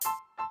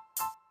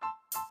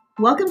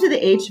Welcome to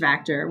the H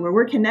Factor, where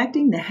we're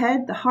connecting the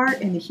head, the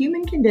heart, and the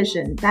human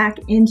condition back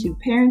into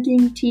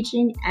parenting,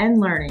 teaching, and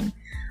learning.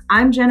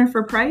 I'm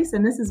Jennifer Price,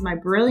 and this is my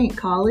brilliant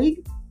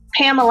colleague,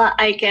 Pamela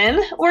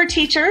Eichen. We're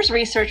teachers,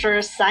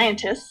 researchers,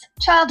 scientists,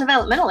 child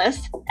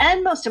developmentalists,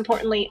 and most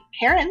importantly,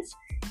 parents.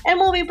 And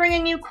we'll be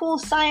bringing you cool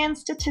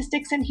science,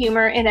 statistics, and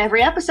humor in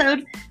every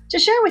episode to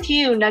share with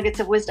you nuggets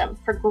of wisdom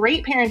for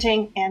great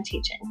parenting and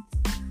teaching.